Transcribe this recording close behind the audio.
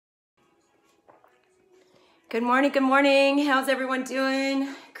Good morning, good morning. How's everyone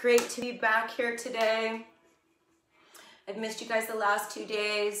doing? Great to be back here today. I've missed you guys the last 2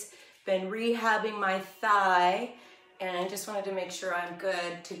 days, been rehabbing my thigh, and I just wanted to make sure I'm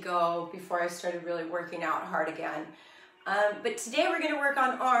good to go before I started really working out hard again. But today we're gonna work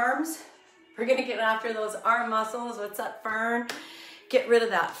on arms. We're gonna get after those arm muscles. What's up, Fern? Get rid of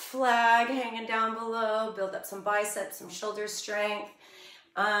that flag hanging down below, build up some biceps, some shoulder strength.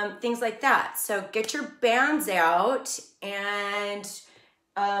 Things like that. So get your bands out, and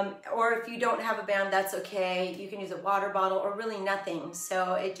or if you don't have a band, that's okay. You can use a water bottle or really nothing.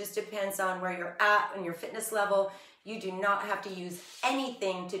 So it just depends on where you're at and your fitness level. You do not have to use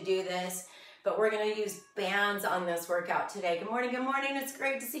anything to do this, but we're gonna use bands on this workout today. Good morning, good morning. It's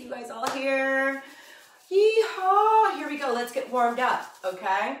great to see you guys all here. Yeehaw! Here we go. Let's get warmed up,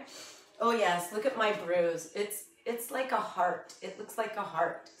 okay? Oh yes, look at my bruise. It's like a heart. It looks like a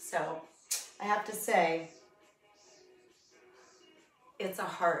heart. So I have to say, it's a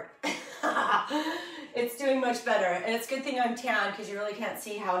heart. It's doing much better. And it's a good thing I'm tan because you really can't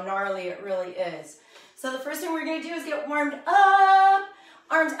see how gnarly it really is. So the first thing we're going to do is get warmed up.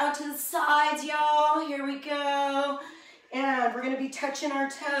 Arms out to the sides, y'all. Here we go. And we're going to be touching our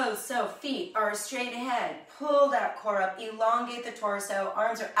toes. So feet are straight ahead. Pull that core up. Elongate the torso.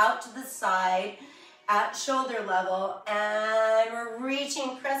 Arms are out to the side at shoulder level, and we're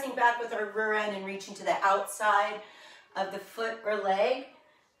reaching, pressing back with our rear end and reaching to the outside of the foot or leg.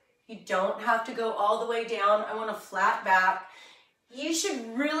 You don't have to go all the way down. I want a flat back. You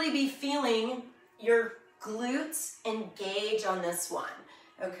should really be feeling your glutes engage on this one,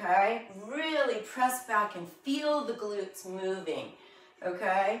 okay? Really press back and feel the glutes moving,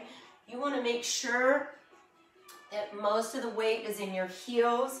 okay? You want to make sure that most of the weight is in your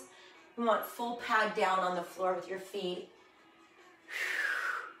heels. You want full pad down on the floor with your feet.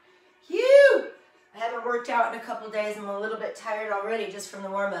 I haven't worked out in a couple days. I'm a little bit tired already just from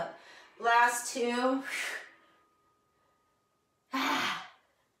the warm-up. Last two.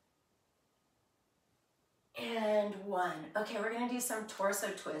 And one. Okay, we're going to do some torso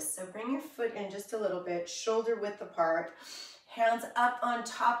twists. So bring your foot in just a little bit, shoulder width apart, hands up on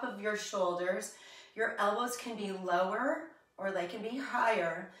top of your shoulders. Your elbows can be lower or they can be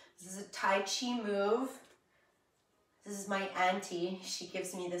higher. This is a Tai Chi move. This is my auntie. She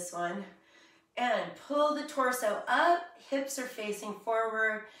gives me this one. And pull the torso up. Hips are facing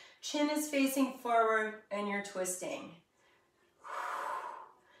forward. Chin is facing forward, and you're twisting.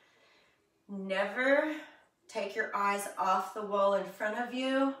 Never take your eyes off the wall in front of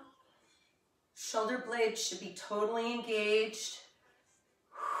you. Shoulder blades should be totally engaged.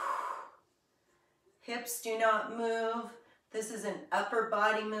 Hips do not move. This is an upper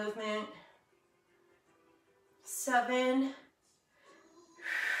body movement. 7.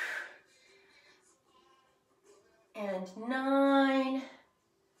 And 9.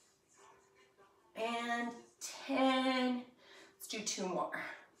 And 10. Let's do 2 more.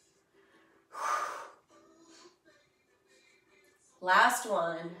 Last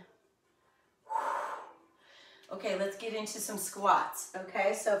one. Okay, let's get into some squats.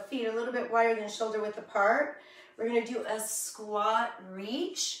 Okay, so feet a little bit wider than shoulder width apart. We're going to do a squat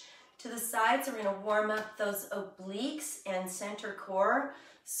reach to the side. So we're going to warm up those obliques and center core.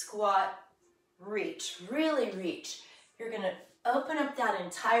 Squat reach, really reach. You're going to open up that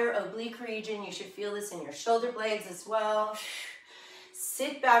entire oblique region. You should feel this in your shoulder blades as well.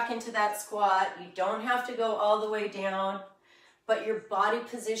 Sit back into that squat. You don't have to go all the way down, but your body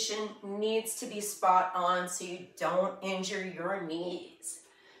position needs to be spot on so you don't injure your knees.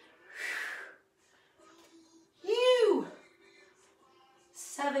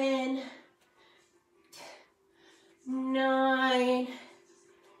 7, 9,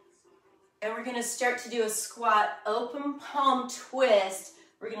 and we're going to start to do a squat open palm twist.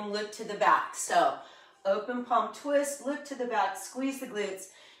 We're going to look to the back. So open palm twist, look to the back, squeeze the glutes,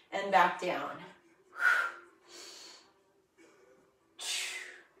 and back down.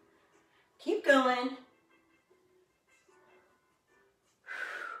 Keep going.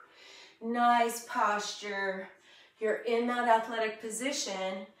 Nice posture. You're in that athletic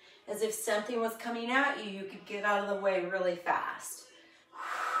position as if something was coming at you, you could get out of the way really fast.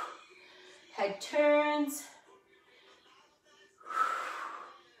 Head turns.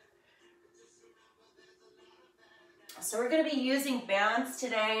 So we're going to be using bands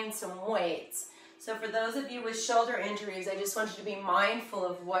today and some weights. So for those of you with shoulder injuries, I just want you to be mindful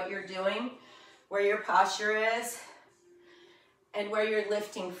of what you're doing, where your posture is, and where you're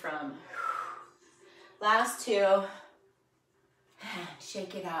lifting from. Last 2.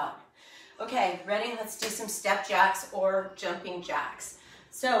 Shake it out. Okay, ready? Let's do some step jacks or jumping jacks.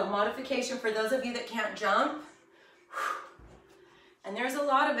 So modification for those of you that can't jump, and there's a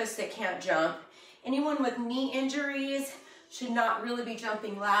lot of us that can't jump. Anyone with knee injuries should not really be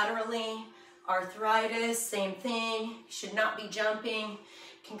jumping laterally. Arthritis, same thing, should not be jumping.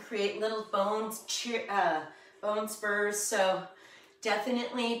 Can create little bone spurs, so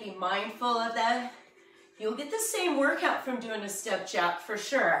definitely be mindful of that. You'll get the same workout from doing a step jack for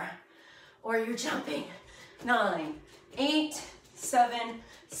sure. Or you're jumping. 9, 8, 7,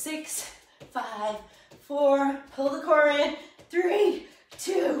 6, 5, 4, pull the core in, 3,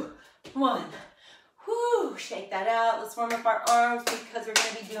 2, 1. Whoo, shake that out. Let's warm up our arms because we're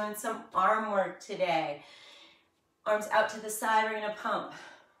gonna be doing some arm work today. Arms out to the side, we're gonna pump.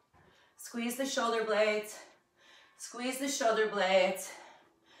 Squeeze the shoulder blades. Squeeze the shoulder blades.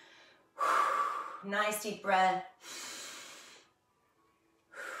 Nice deep breath.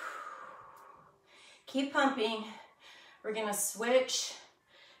 Keep pumping. We're gonna switch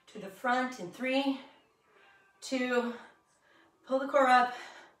to the front in 3, 2, pull the core up,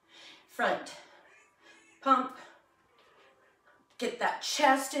 front, pump, get that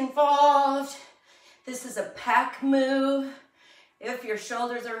chest involved. This is a pec move. If your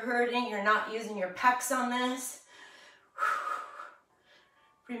shoulders are hurting, you're not using your pecs on this.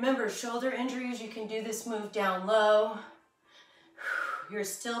 Remember, shoulder injuries, you can do this move down low. You're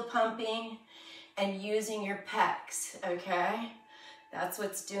still pumping and using your pecs, okay? That's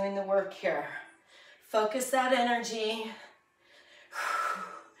what's doing the work here. Focus that energy.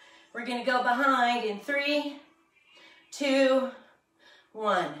 We're gonna go behind in 3, 2,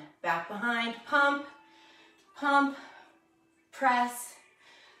 1. Back behind, pump, pump, press.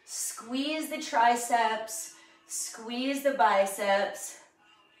 Squeeze the triceps, squeeze the biceps.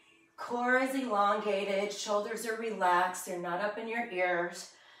 Core is elongated, shoulders are relaxed, they're not up in your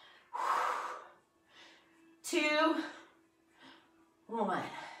ears. 2, 1.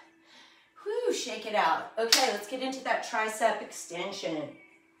 Whoo, shake it out. Okay, let's get into that tricep extension.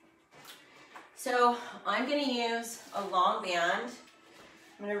 So I'm gonna use a long band.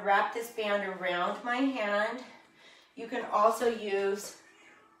 I'm gonna wrap this band around my hand. You can also use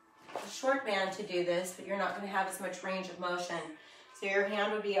a short band to do this, but you're not gonna have as much range of motion. So your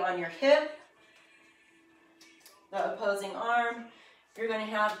hand would be on your hip, the opposing arm. You're gonna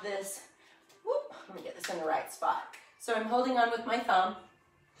have this, whoop, let me get this in the right spot. So I'm holding on with my thumb,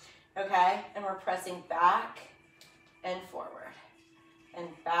 okay? And we're pressing back and forward. And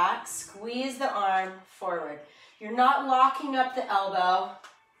back, squeeze the arm forward. You're not locking up the elbow.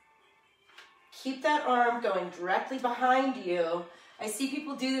 Keep that arm going directly behind you. I see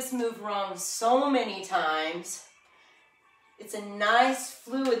people do this move wrong so many times. It's a nice,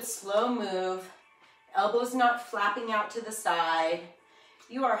 fluid, slow move. Elbows not flapping out to the side.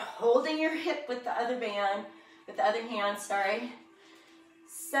 You are holding your hip with the other band, with the other hand, sorry.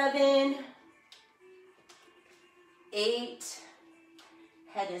 7, 8,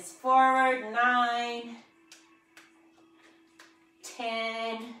 head is forward, 9,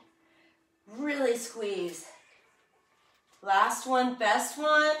 10, really squeeze. Last one, best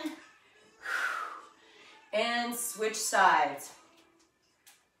one. And switch sides.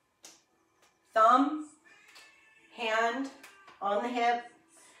 Thumb, hand on the hip,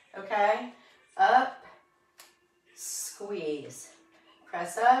 okay? Up, squeeze.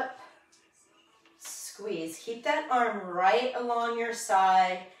 Press up, squeeze. Keep that arm right along your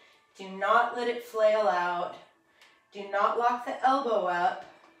side. Do not let it flail out. Do not lock the elbow up.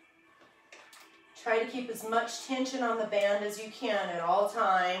 Try to keep as much tension on the band as you can at all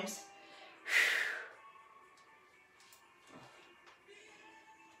times.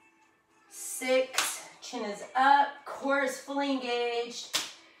 6, chin is up, core is fully engaged.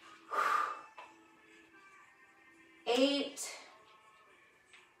 8,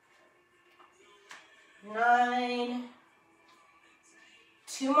 9,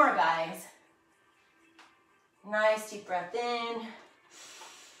 2 more, guys. Nice deep breath in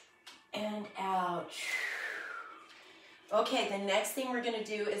and out. Okay, the next thing we're gonna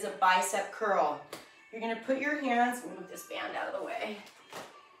do is a bicep curl. You're gonna put your hands, move this band out of the way.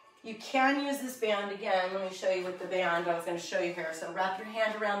 You can use this band again. Let me show you with the band I was going to show you here. So wrap your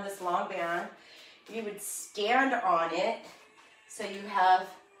hand around this long band. You would stand on it so you have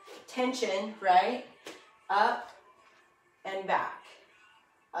tension, right? Up and back.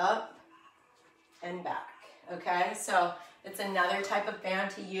 Up and back. Okay, so it's another type of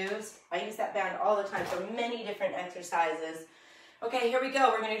band to use. I use that band all the time for many different exercises. Okay, here we go.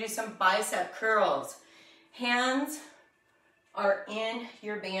 We're going to do some bicep curls. Hands are in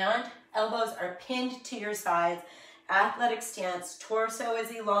your band, elbows are pinned to your sides, athletic stance, torso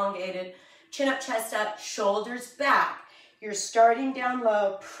is elongated, chin up, chest up, shoulders back. You're starting down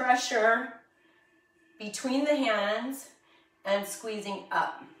low, pressure between the hands and squeezing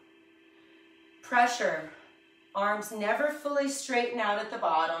up. Pressure, arms never fully straighten out at the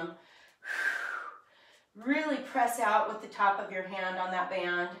bottom. Really press out with the top of your hand on that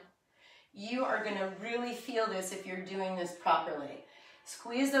band. You are gonna really feel this if you're doing this properly.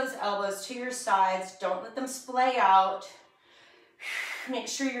 Squeeze those elbows to your sides. Don't let them splay out. Make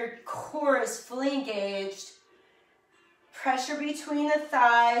sure your core is fully engaged. Pressure between the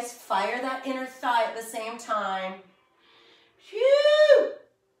thighs. Fire that inner thigh at the same time. Phew.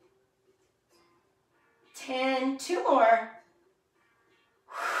 10, 2 more.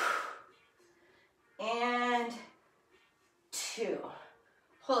 And 2.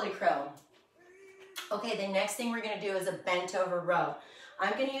 Holy crow. Okay, the next thing we're gonna do is a bent over row.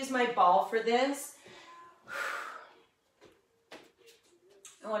 I'm gonna use my ball for this.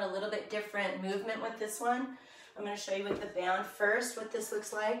 I want a little bit different movement with this one. I'm gonna show you with the band first what this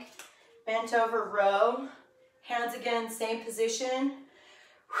looks like. Bent over row, hands again, same position.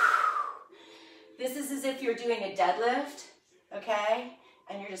 This is as if you're doing a deadlift, okay?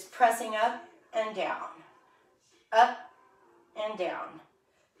 And you're just pressing up and down, up and down.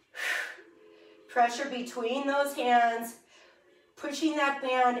 Pressure between those hands, pushing that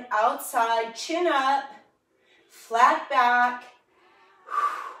band outside, chin up, flat back,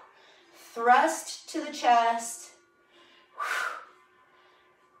 thrust to the chest.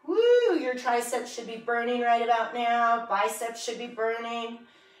 Woo, your triceps should be burning right about now. Biceps should be burning.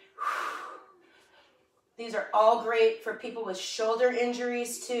 These are all great for people with shoulder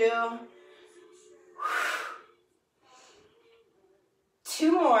injuries too.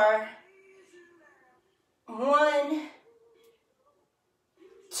 2 more. 1,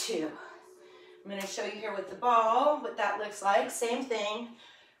 2. I'm going to show you here with the ball what that looks like. Same thing.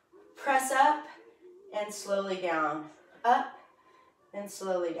 Press up and slowly down. Up and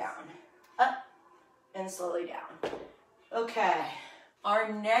slowly down. Up and slowly down. Okay.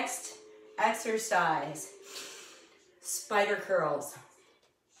 Our next exercise, spider curls.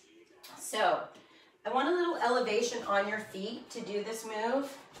 So I want a little elevation on your feet to do this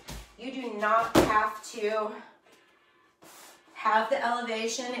move. You do not have to have the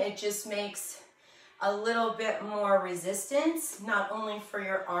elevation. It just makes a little bit more resistance, not only for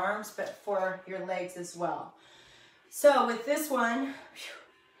your arms, but for your legs as well. So with this one,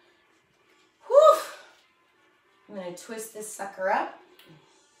 whew, I'm gonna twist this sucker up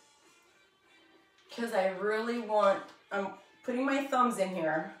because I really want, I'm putting my thumbs in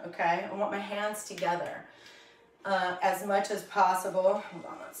here, okay? I want my hands together as much as possible. Hold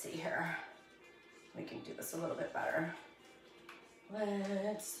on, let's see here. We can do this a little bit better.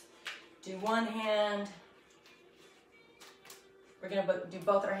 Let's do one hand. We're gonna do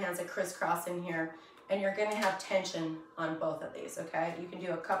both our hands at crisscross in here, and you're gonna have tension on both of these, okay? You can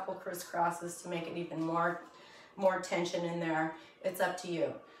do a couple crisscrosses to make it even more tension in there. It's up to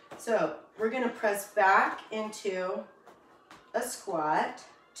you. So we're gonna press back into a squat.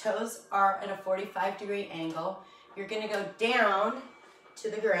 Toes are at a 45-degree angle. You're gonna go down to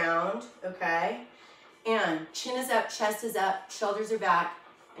the ground, okay? And chin is up, chest is up, shoulders are back,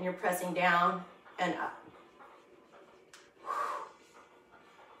 and you're pressing down and up.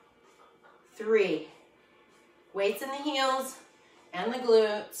 3. Weights in the heels and the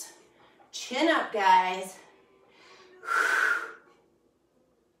glutes. Chin up, guys.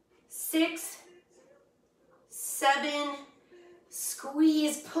 6, 7,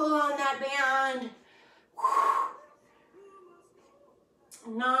 squeeze, pull on that band.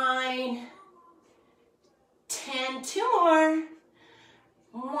 9, 10, 2 more.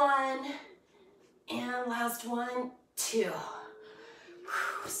 1, and last one, 2.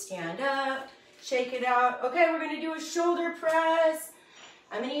 Stand up, shake it out. Okay, we're gonna do a shoulder press.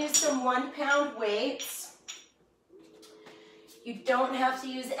 I'm gonna use some 1-pound weights. You don't have to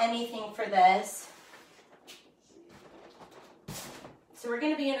use anything for this. So we're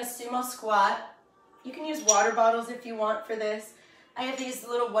gonna be in a sumo squat. You can use water bottles if you want for this. I have these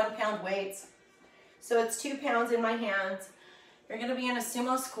little 1-pound weights. So it's 2 pounds in my hands. You're gonna be in a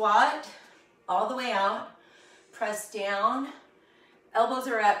sumo squat, all the way out. Press down. Elbows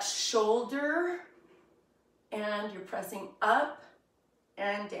are at shoulder, and you're pressing up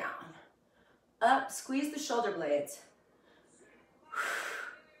and down. Up, squeeze the shoulder blades.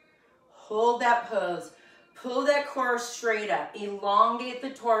 Hold that pose. Pull that core straight up. Elongate the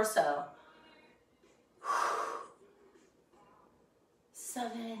torso.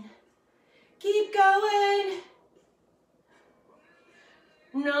 7. Keep going.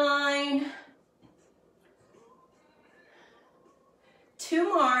 9.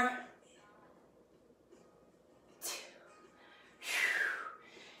 2 more.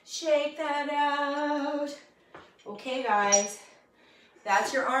 shake that out. Okay, guys,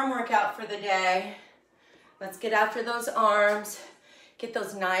 that's your arm workout for the day. Let's get after those arms. Get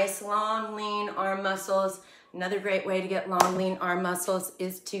those nice, long, lean arm muscles. Another great way to get long, lean arm muscles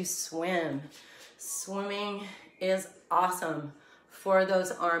is to swim. Swimming is awesome for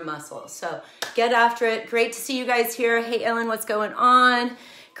those arm muscles. So get after it. Great to see you guys here. Hey, Ellen, what's going on?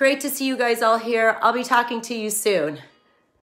 Great to see you guys all here. I'll be talking to you soon.